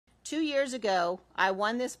2 years ago, I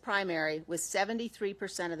won this primary with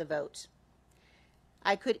 73% of the vote.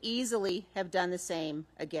 I could easily have done the same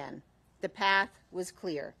again. The path was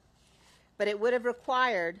clear. But it would have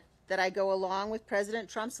required that I go along with President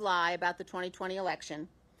Trump's lie about the 2020 election.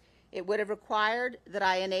 It would have required that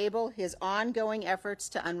I enable his ongoing efforts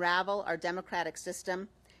to unravel our democratic system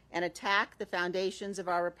and attack the foundations of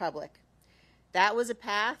our republic. That was a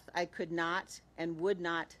path I could not and would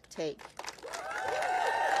not take.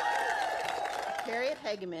 Harriet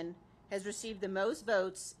Hageman has received the most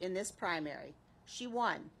votes in this primary. She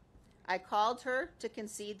won. I called her to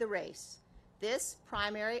concede the race. This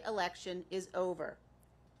primary election is over,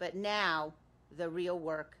 but now the real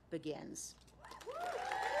work begins.